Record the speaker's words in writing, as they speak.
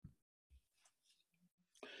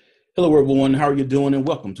Hello, everyone. How are you doing? And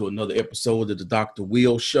welcome to another episode of the Dr.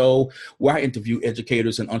 Will Show, where I interview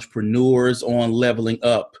educators and entrepreneurs on leveling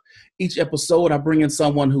up. Each episode, I bring in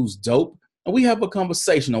someone who's dope, and we have a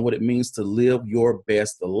conversation on what it means to live your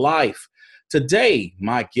best life. Today,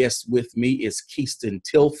 my guest with me is Kheiston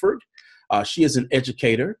Tilford. She is an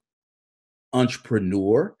educator,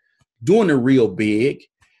 entrepreneur, doing it real big.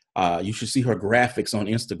 You should see her graphics on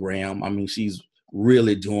Instagram. I mean, she's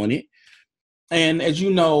really doing it. And as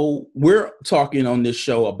you know, we're talking on this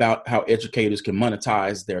show about how educators can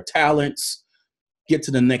monetize their talents, get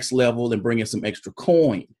to the next level, and bring in some extra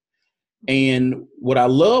coin. And what I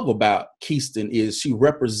love about Kheiston is she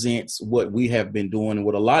represents what we have been doing and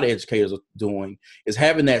what a lot of educators are doing is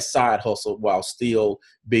having that side hustle while still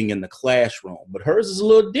being in the classroom. But hers is a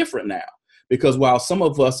little different now because while some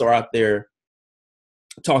of us are out there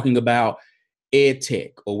talking about ed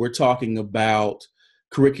tech, or we're talking about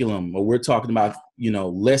curriculum, or we're talking about,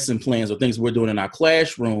 lesson plans or things we're doing in our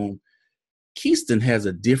classroom, Kheiston has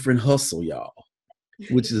a different hustle, y'all,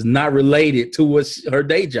 which is not related to her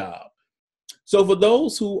day job. So for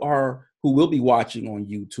those who will be watching on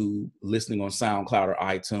YouTube, listening on SoundCloud or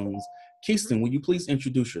iTunes, Kheiston, will you please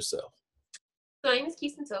introduce yourself? My name is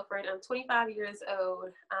Kheiston Tilford. I'm 25 years old.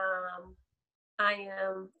 I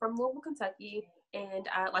am from Louisville, Kentucky, and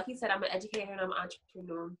like you said, I'm an educator and I'm an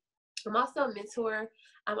entrepreneur. I'm also a mentor.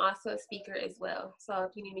 I'm also a speaker as well. So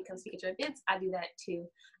if you need me to come speak at your events, I do that too.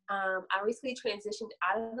 I recently transitioned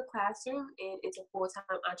out of the classroom and into full-time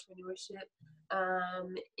entrepreneurship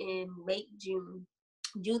in late June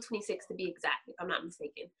 26th to be exact, if I'm not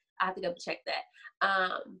mistaken. I have to double check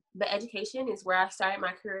that. But education is where I started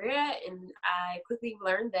my career at, and I quickly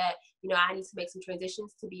learned that, I need to make some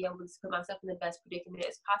transitions to be able to put myself in the best predicament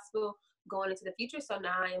as possible going into the future. So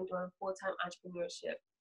now I am doing full-time entrepreneurship.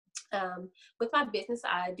 With my business,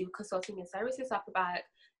 I do consulting and services. I provide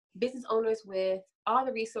business owners with all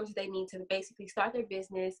the resources they need to basically start their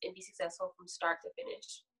business and be successful from start to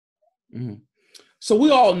finish. Mm-hmm. So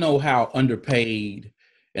we all know how underpaid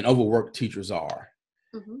and overworked teachers are.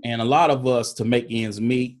 Mm-hmm. And a lot of us, to make ends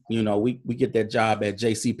meet, we get that job at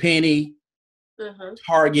JCPenney,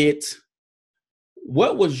 Target.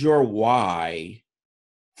 What was your why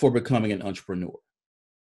for becoming an entrepreneur?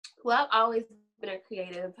 Well, I've always been a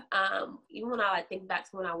creative. Even when I think back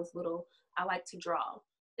to when I was little, I like to draw.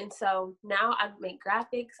 And so now I make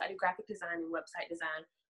graphics. I do graphic design and website design,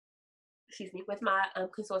 with my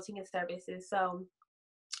consulting and services. So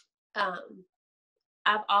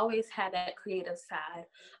I've always had that creative side.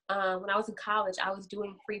 When I was in college, I was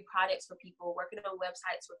doing free projects for people, working on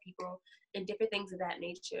websites for people, and different things of that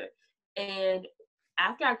nature. And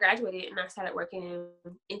after I graduated and I started working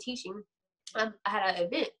in teaching, I had an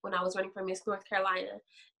event when I was running for Miss North Carolina.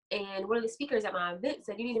 And one of the speakers at my event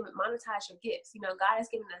said, you need to monetize your gifts. God has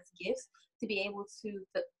given us gifts to be able to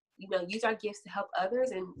use our gifts to help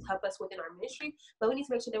others and help us within our ministry. But we need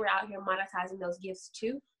to make sure that we're out here monetizing those gifts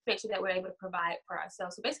too, make sure that we're able to provide for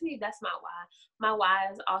ourselves. So basically, that's my why. My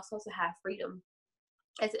why is also to have freedom.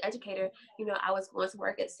 As an educator, I was going to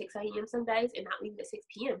work at 6 a.m. some days and not leaving at 6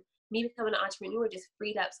 p.m. Me becoming an entrepreneur just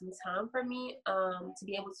freed up some time for me to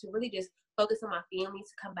be able to really just focus on my family,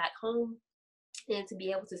 to come back home, and to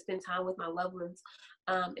be able to spend time with my loved ones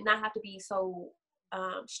and not have to be so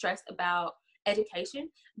stressed about education.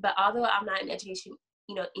 But although I'm not in education,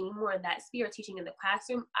 anymore in that sphere, teaching in the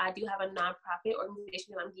classroom, I do have a nonprofit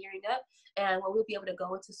organization that I'm gearing up, and where we'll be able to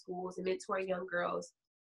go into schools and mentor young girls.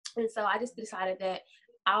 And so I just decided that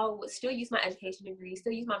I'll still use my education degree,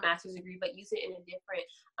 still use my master's degree, but use it in a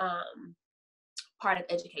different part of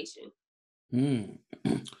education.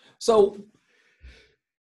 So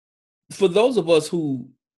for those of us who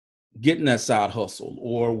get in that side hustle,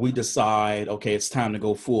 or we decide, okay, it's time to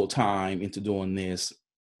go full time into doing this,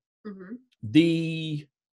 the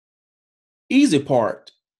easy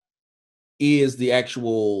part is the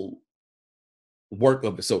actual work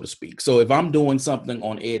of it, so to speak. So if I'm doing something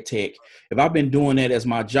on ed tech, if I've been doing that as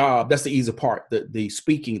my job, that's the easy part. The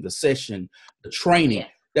speaking, the session, the training,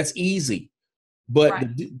 that's easy. But right.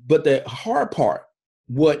 But the hard part,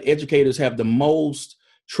 what educators have the most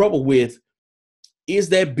trouble with, is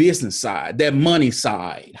that business side, that money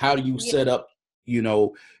side. How do you set up,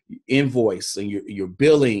 invoice and your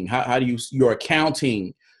billing? How do you, your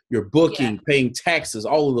accounting, your booking, paying taxes,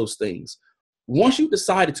 all of those things. Once you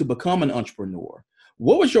decided to become an entrepreneur,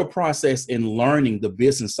 what was your process in learning the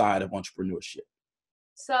business side of entrepreneurship?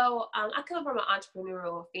 So I come from an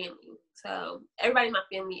entrepreneurial family. So everybody in my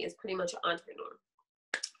family is pretty much an entrepreneur.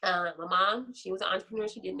 My mom, she was an entrepreneur.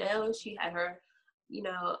 She did nails. She had her,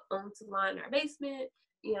 own salon in her basement.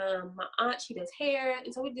 My aunt, she does hair,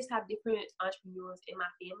 and so we just have different entrepreneurs in my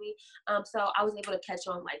family. So I was able to catch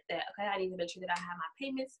on like that. Okay, I need to make sure that I have my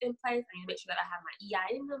payments in place. I need to make sure that I have my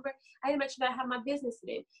EIN number. I need to make sure that I have my business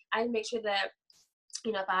name. I need to make sure that,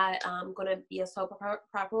 if I'm going to be a sole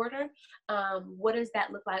proprietor, what does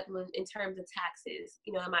that look like in terms of taxes?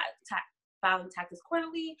 Am I filing taxes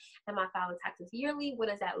quarterly? Am I filing taxes yearly? What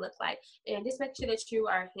does that look like? And just make sure that you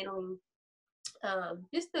are handling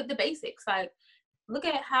just the basics. Like, look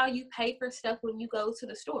at how you pay for stuff when you go to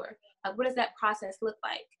the store. What does that process look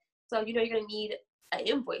like? So, you're going to need an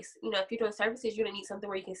invoice. If you're doing services, you're going to need something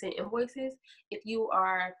where you can send invoices. If you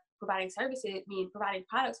are providing services, providing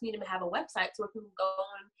products, you need to have a website so where people go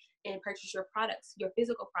on and purchase your products, your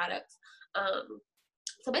physical products.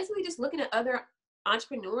 So basically just looking at other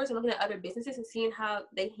entrepreneurs and looking at other businesses and seeing how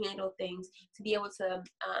they handle things to be able to,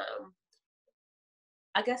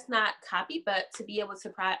 I guess not copy, but to be able to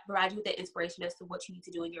provide you with that inspiration as to what you need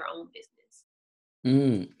to do in your own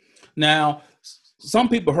business. Now, some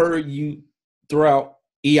people heard you throw out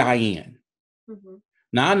EIN. Mm-hmm.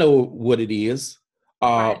 Now, I know what it is,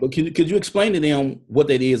 right. But could you explain to them what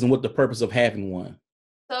that is and what the purpose of having one?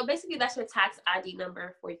 So basically, that's your tax ID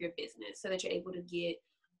number for your business so that you're able to get,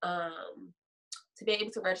 to be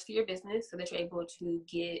able to register your business so that you're able to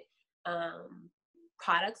get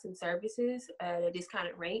products and services at a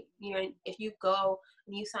discounted rate. If you go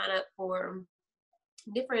and you sign up for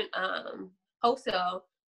different wholesale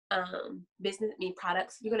business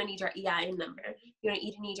products, you're going to need your EIN number. You're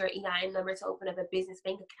going to need your EIN number to open up a business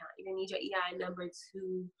bank account. You're going to need your EIN number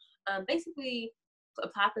to basically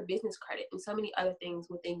apply for business credit and so many other things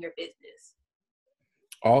within your business.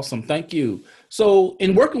 Awesome. Thank you. So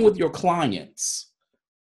in working with your clients,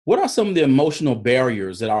 what are some of the emotional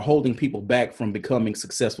barriers that are holding people back from becoming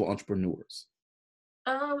successful entrepreneurs?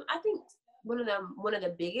 I think one of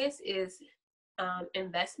the biggest is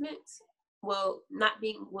investments. Well, not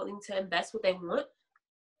being willing to invest what they want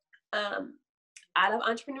out of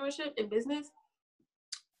entrepreneurship and business.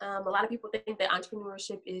 A lot of people think that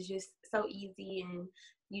entrepreneurship is just so easy and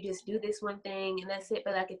you just do this one thing and that's it.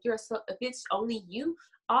 But like if it's only you,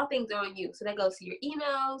 all things are on you. So that goes to your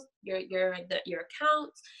emails, your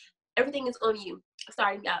accounts, everything is on you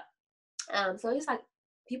starting out. So it's like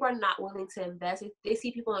people are not willing to invest. They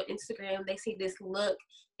see people on Instagram, they see this look,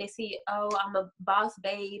 they see, oh, I'm a boss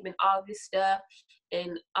babe and all this stuff,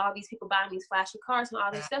 and all these people buying these flashy cars and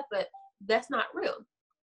all this stuff, but that's not real.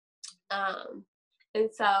 And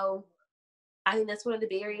so I think that's one of the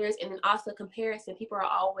barriers. And then also comparison. People are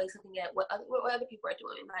always looking at what other people are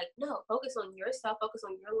doing. Like, no, focus on yourself, focus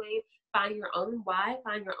on your lane, find your own why,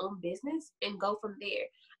 find your own business, and go from there.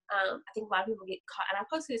 I think a lot of people get caught, and I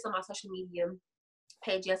posted this on my social media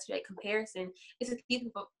page yesterday. Comparison is a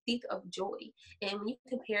thief of joy. And when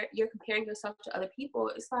you're comparing yourself to other people,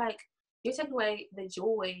 it's like you're taking away the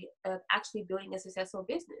joy of actually building a successful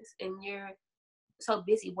business. And you're so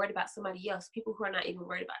busy worried about somebody else, people who are not even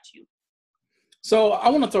worried about you. So I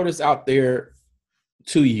want to throw this out there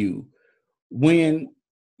to you. When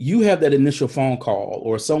you have that initial phone call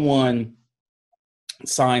or someone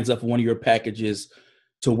signs up for one of your packages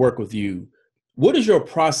to work with you, what is your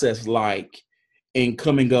process like in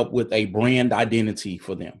coming up with a brand identity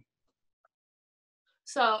for them?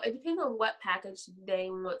 So it depends on what package they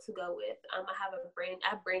want to go with. I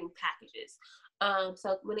have branding packages.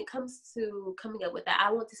 So when it comes to coming up with that,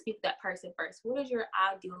 I want to speak to that person first. What is your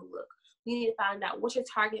ideal look? You need to find out what your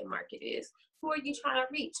target market is. Who are you trying to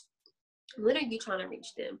reach? When are you trying to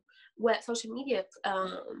reach them? What social media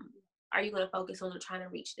are you going to focus on trying to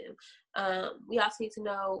reach them? We also need to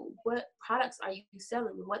know what products are you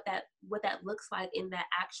selling, what that looks like in that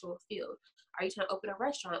actual field. Are you trying to open a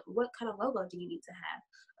restaurant? What kind of logo do you need to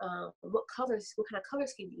have? What kind of color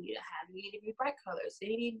scheme do you need to have? Do you need to be bright colors? Do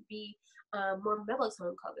you need to be more mellow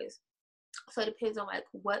tone colors? So it depends on like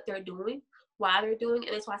what they're doing, why they're doing,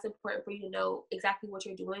 and that's why it's important for you to know exactly what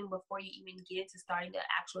you're doing before you even get into starting the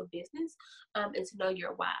actual business, and to know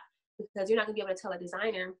your why. Because you're not going to be able to tell a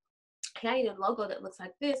designer, hey, I need a logo that looks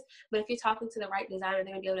like this. But if you're talking to the right designer,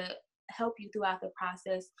 they're going to be able to help you throughout the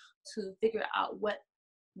process to figure out what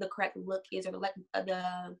the correct look is, or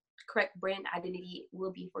the correct brand identity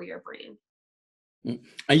will be for your brand.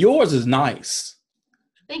 And yours is nice.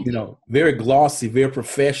 Thank you. Very glossy, very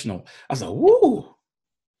professional. I was like, woo.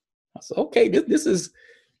 I said, okay, this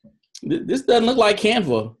doesn't look like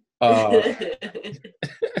Canva.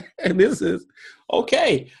 This is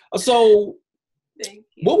okay. So thank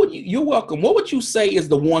you. You're welcome. What would you say is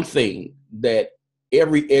the one thing that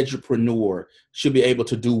every entrepreneur should be able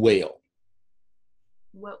to do well?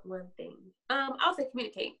 What one thing? I'll say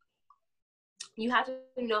communicate. You have to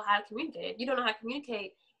know how to communicate. If you don't know how to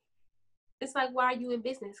communicate, it's like, why are you in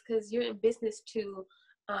business? Because you're in business to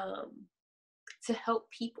help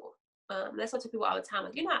people. That's what I tell people all the time.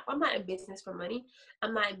 Like, I'm not in business for money.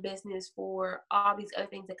 I'm not in business for all these other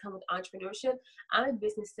things that come with entrepreneurship. I'm in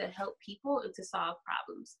business to help people and to solve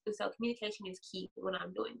problems. And so communication is key when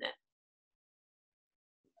I'm doing that.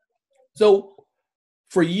 So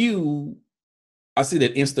for you, I see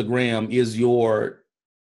that Instagram is your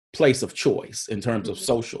place of choice in terms of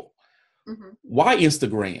social. Why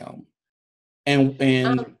Instagram? And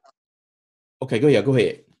okay, go ahead. Go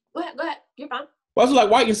ahead. You're fine. Well, I was like,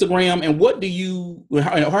 why Instagram? And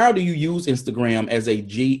how do you use Instagram as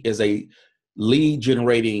a lead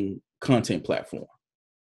generating content platform?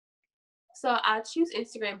 So I choose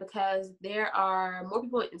Instagram because there are more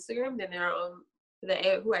people on Instagram than there are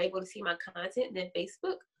who are able to see my content than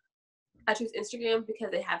Facebook. I choose Instagram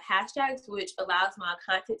because they have hashtags, which allows my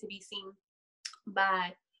content to be seen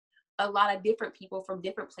by a lot of different people from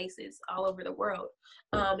different places all over the world.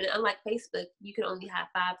 And unlike Facebook, you can only have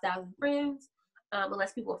 5,000 friends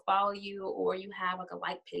unless people follow you or you have like a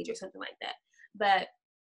like page or something like that. But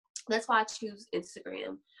that's why I choose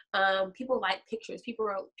Instagram. People like pictures.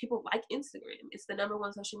 People like Instagram. It's the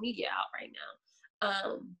 #1 social media out right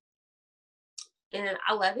now. And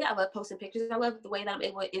I love it. I love posting pictures. I love the way that I'm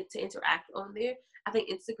able to interact on there. I think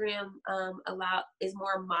Instagram is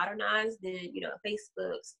more modernized than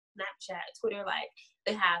Facebook, Snapchat, Twitter. Like,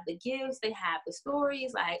 they have the GIFs, they have the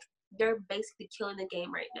stories. Like, they're basically killing the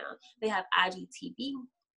game right now. They have IGTV,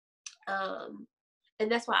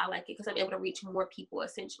 and that's why I like it, because I'm able to reach more people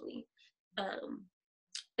essentially.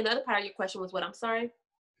 Another part of your question was what? I'm sorry.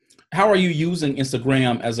 How are you using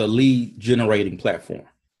Instagram as a lead generating platform?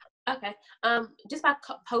 Okay. Just by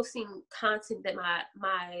posting content that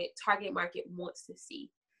my target market wants to see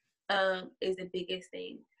is the biggest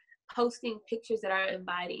thing. Posting pictures that are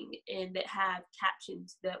inviting and that have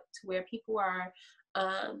captions to where people are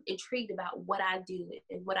intrigued about what I do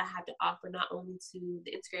and what I have to offer, not only to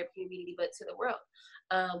the Instagram community, but to the world.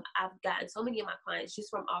 I've gotten so many of my clients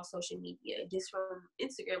just from all social media, just from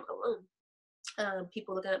Instagram alone.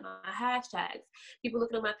 People looking at my hashtags, people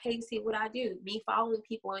looking at my page to see what I do, me following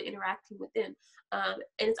people and interacting with them. And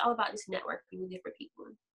it's all about just networking with different people.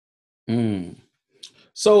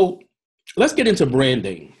 So let's get into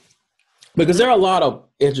branding, because there are a lot of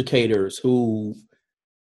educators who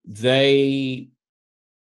they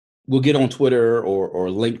will get on Twitter or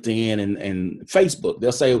LinkedIn and Facebook.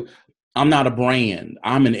 They'll say, I'm not a brand,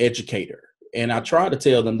 I'm an educator. And I try to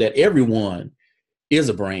tell them that everyone is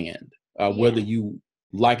a brand. Whether you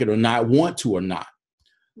like it or not, want to or not.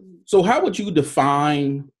 So how would you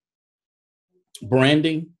define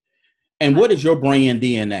branding, and what is your brand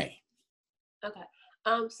DNA? Okay.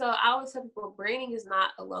 So I always tell people branding is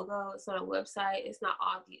not a logo, it's not a website, it's not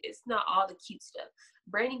all the cute stuff.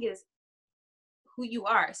 Branding is who you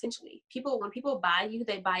are, essentially. When people buy you,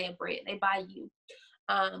 they buy a brand, they buy you.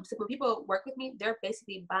 So when people work with me, they're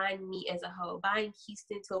basically buying me as a whole, buying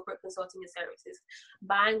Kheiston, Tilford Consulting and Services,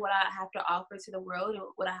 buying what I have to offer to the world and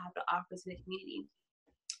what I have to offer to the community.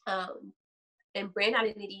 And brand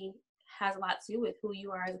identity has a lot to do with who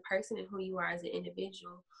you are as a person and who you are as an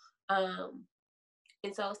individual.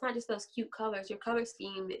 And so it's not just those cute colors. Your color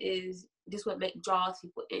scheme is just what draws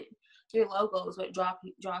people in. Your logo is what draws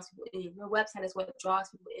people in. Your website is what draws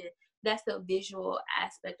people in. That's the visual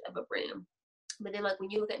aspect of a brand. But then, like, when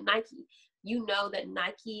you look at Nike, you know that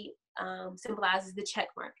Nike symbolizes the check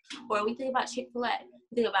mark. Or when you think about Chick-fil-A,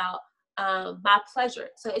 you think about my pleasure.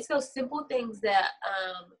 So it's those simple things that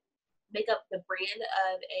make up the brand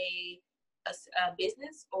of a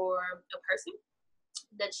business or a person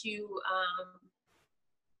that you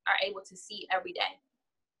are able to see every day.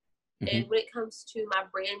 And when it comes to my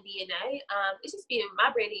brand DNA, my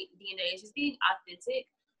brand DNA is just being authentic.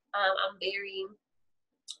 I'm very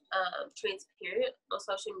transparent on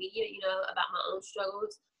social media, about my own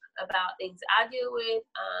struggles, about things I deal with,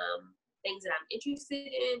 things that I'm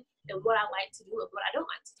interested in, and what I like to do and what I don't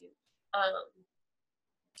like to do.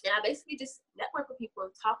 And I basically just network with people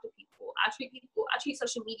and talk to people. I treat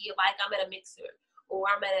social media like I'm at a mixer or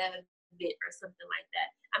I'm at an event or something like that.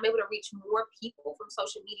 I'm able to reach more people from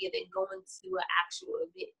social media than going to an actual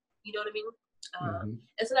event. You know what I mean?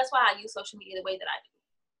 And so that's why I use social media the way that I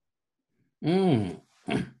do.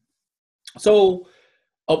 So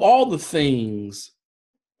of all the things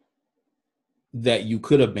that you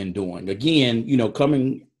could have been doing, again,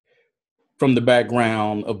 coming from the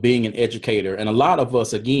background of being an educator, and a lot of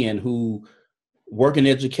us, again, who work in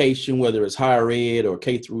education, whether it's higher ed or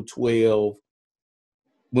K through 12,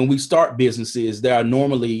 when we start businesses, there are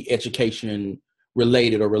normally education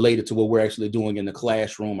related to what we're actually doing in the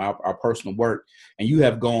classroom, our personal work, and you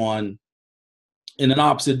have gone in an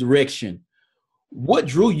opposite direction. What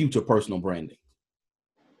drew you to personal branding?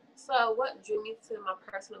 So what drew me to my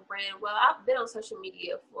personal brand? Well, I've been on social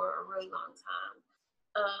media for a really long time.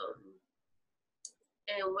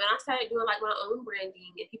 And when I started doing like my own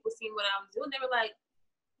branding and people seeing what I was doing, they were like,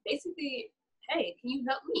 basically, hey, can you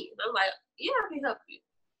help me? And I'm like, yeah, I can help you.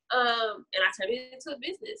 And I turned it into a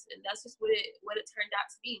business, and that's just what it turned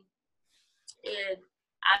out to be. And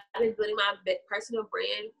I've been building my personal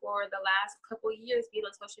brand for the last couple of years, being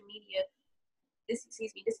on social media. Just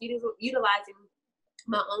utilizing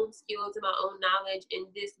my own skills and my own knowledge,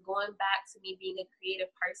 and just going back to me being a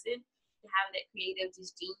creative person and having that creative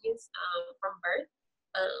just genius from birth.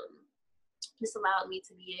 Just allowed me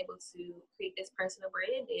to be able to create this personal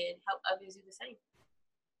brand and help others do the same.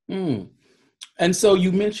 And so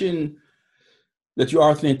you mentioned that you're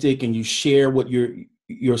authentic and you share what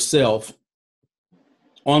yourself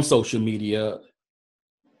on social media.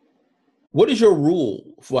 What is your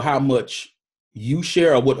rule for how much you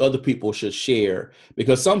share or what other people should share?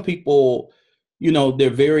 Because some people, they're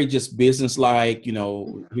very just business-like,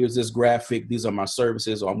 here's this graphic, these are my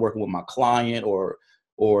services, or I'm working with my client, or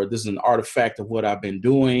this is an artifact of what I've been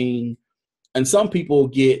doing. And some people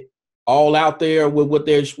get all out there with what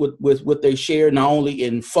they share, not only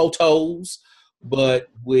in photos, but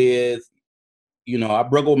with, I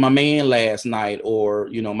broke up with my man last night, or,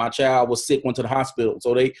 my child was sick, went to the hospital.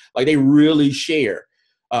 So they really share.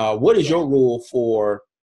 What is your rule for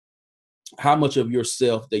how much of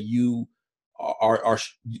yourself that you are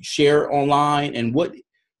share online, and what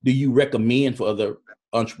do you recommend for other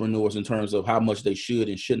entrepreneurs in terms of how much they should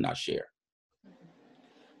and should not share?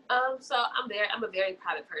 So I'm a very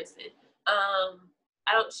private person.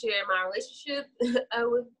 I don't share my relationship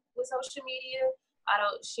with social media. I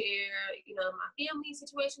don't share, my family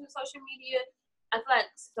situation with social media. I feel like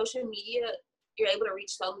social media, you're able to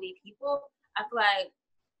reach so many people. I feel like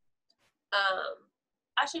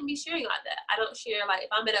I shouldn't be sharing like that. I don't share, like,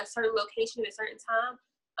 if I'm at a certain location at a certain time,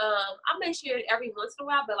 I may share it every once in a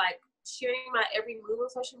while, but like sharing my every move on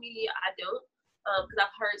social media, I don't, because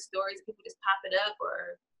I've heard stories of people just popping up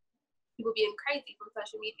or people being crazy from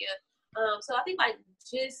social media. So I think I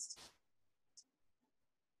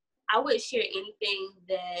wouldn't share anything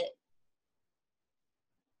that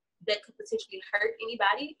could potentially hurt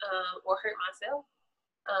anybody or hurt myself.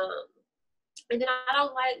 And then I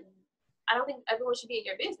don't think everyone should be in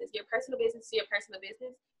your business. Your personal business is your personal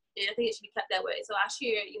business, and I think it should be kept that way. So I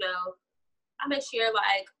share, I may share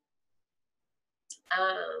like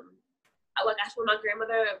when my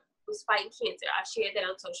grandmother was fighting cancer, I shared that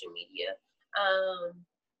on social media.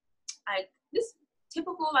 Like this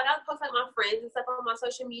typical, like I post like my friends and stuff on my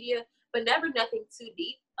social media, but never nothing too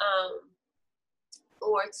deep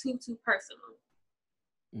or too personal.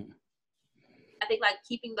 I think like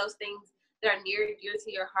keeping those things that are near and dear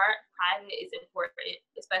to your heart private is important,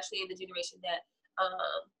 especially in the generation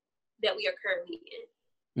that we are currently in.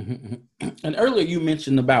 Mm-hmm. And earlier you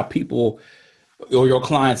mentioned about people or your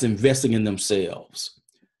clients investing in themselves.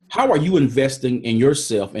 How are you investing in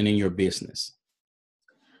yourself and in your business?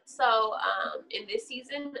 So in this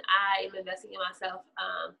season, I am investing in myself.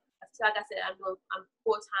 Like I said, I'm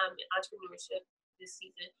full-time in entrepreneurship this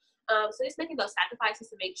season. So just making those sacrifices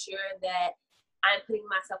to make sure that I'm putting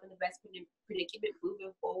myself in the best predicament moving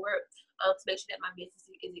forward to make sure that my business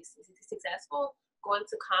is successful. Going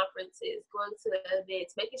to conferences, going to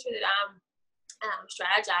events, making sure that I'm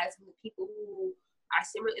strategizing with people who are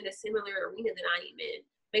in a similar arena that I am in,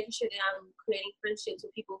 making sure that I'm creating friendships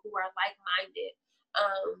with people who are like-minded,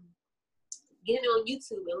 getting on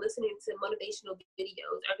YouTube and listening to motivational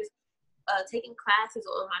videos, or just taking classes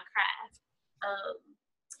on my craft.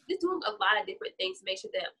 Just doing a lot of different things to make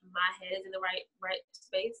sure that my head is in the right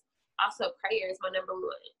space. Also, prayer is my number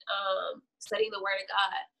one. Studying the Word of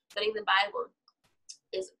God, studying the Bible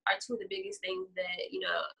are two of the biggest things that,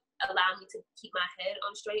 allow me to keep my head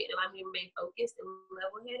on straight and allow me to remain focused and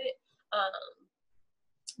level-headed.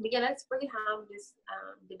 But yeah, that's really how I'm just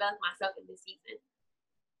developing myself in this season.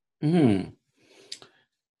 Mm-hmm.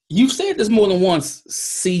 You've said this more than once,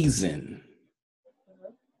 season.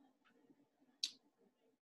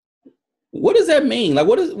 What does that mean? Like,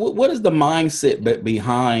 what is the mindset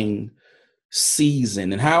behind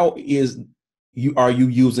season, and how are you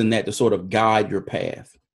using that to sort of guide your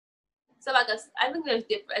path? So I think there's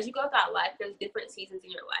different, as you go throughout life, there's different seasons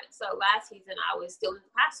in your life. So last season I was still in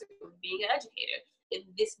the classroom being an educator. In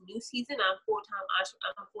this new season, I'm a full-time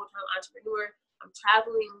entrepreneur. I'm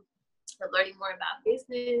traveling. I'm learning more about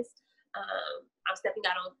business. I'm stepping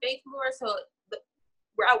out on faith more. So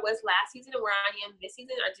where I was last season and where I am this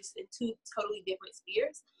season are just in two totally different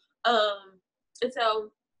spheres. And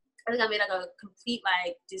so I think I made like a complete,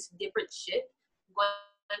 like, just different shift,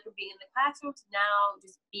 going from being in the classroom to now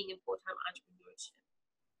just being in full-time entrepreneurship.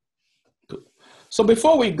 So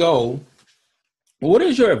before we go, what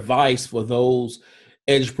is your advice for those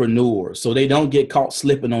entrepreneurs so they don't get caught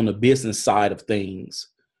slipping on the business side of things?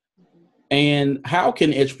 And how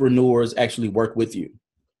can entrepreneurs actually work with you?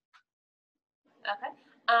 Okay.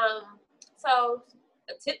 So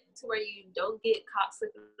a tip to where you don't get caught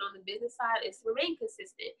slipping on the business side is remain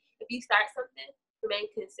consistent. If you start something, remain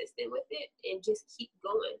consistent with it and just keep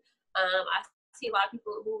going. I see a lot of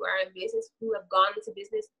people who are in business who have gone into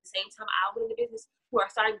business at the same time I went into business, who are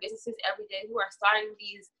starting businesses every day, who are starting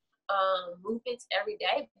these movements every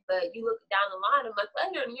day. But you look down the line a month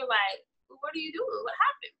later and you're like, what are you doing? What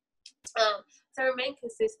happened? So remain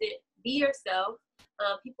consistent, be yourself.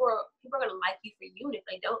 People are going to like you for you, and if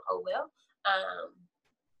they don't, oh well.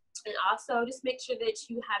 And also just make sure that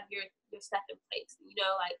you have your stuff in place. You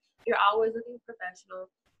know, like, you're always looking professional.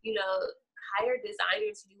 You know, hire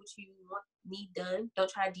designers to do what you need done. Don't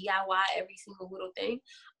try to DIY every single little thing.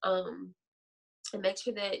 And make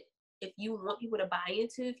sure that if you want people to buy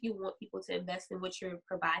into, if you want people to invest in what you're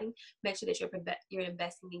providing, make sure that you're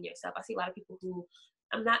investing in yourself. I see a lot of people who,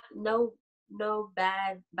 I'm not, no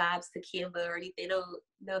bad vibes to Canva or anything,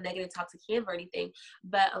 no negative talk to Canva or anything,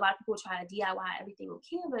 but a lot of people try to DIY everything on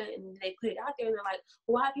Canva and they put it out there and they're like,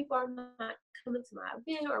 well, why people are not coming to my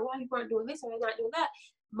event, or why people aren't doing this or they're not doing that.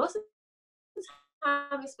 Most of the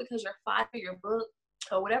time it's because your flyer, your book,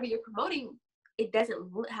 or whatever you're promoting, it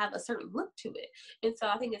doesn't have a certain look to it. And so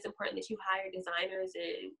I think it's important that you hire designers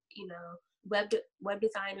and, you know, web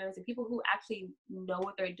designers and people who actually know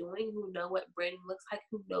what they're doing, who know what branding looks like,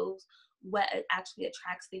 who knows what actually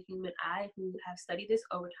attracts the human eye, who have studied this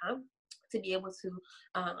over time to be able to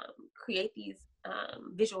create these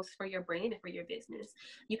visuals for your brand and for your business.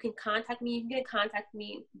 You can contact me. You can get in contact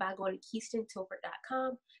me by going to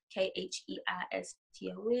KheistonTilford.com,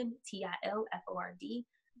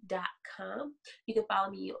 KheistonTilford.com. You can follow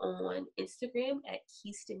me on Instagram at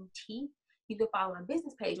Kheiston T. You can follow my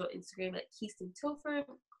business page on Instagram at Kheiston Tilford.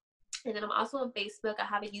 And then I'm also on Facebook. I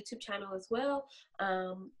have a YouTube channel as well.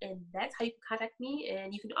 And that's how you can contact me.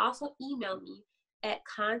 And you can also email me at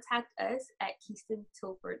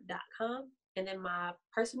contactus@KheistonTilford.com. And then my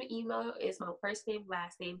personal email is my first name,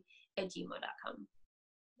 last name @gmail.com.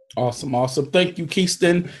 Awesome. Thank you,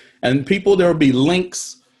 Kheiston. And people, there will be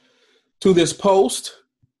links to this post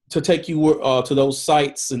to take you to those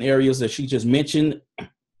sites and areas that she just mentioned.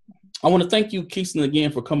 I want to thank you, Kheiston,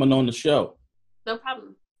 again for coming on the show. No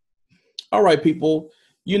problem. All right, people,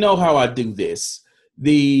 you know how I do this.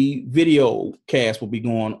 The video cast will be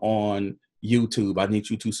going on YouTube. I need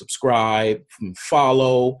you to subscribe,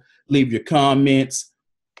 follow, leave your comments.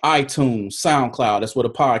 iTunes, SoundCloud, that's where the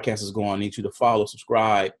podcast is going. I need you to follow,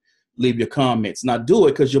 subscribe, leave your comments. Now do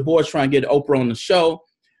it because your boy's trying to get Oprah on the show,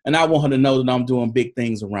 and I want her to know that I'm doing big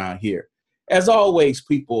things around here. As always,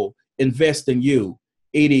 people, invest in you.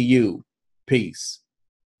 EDU. Peace.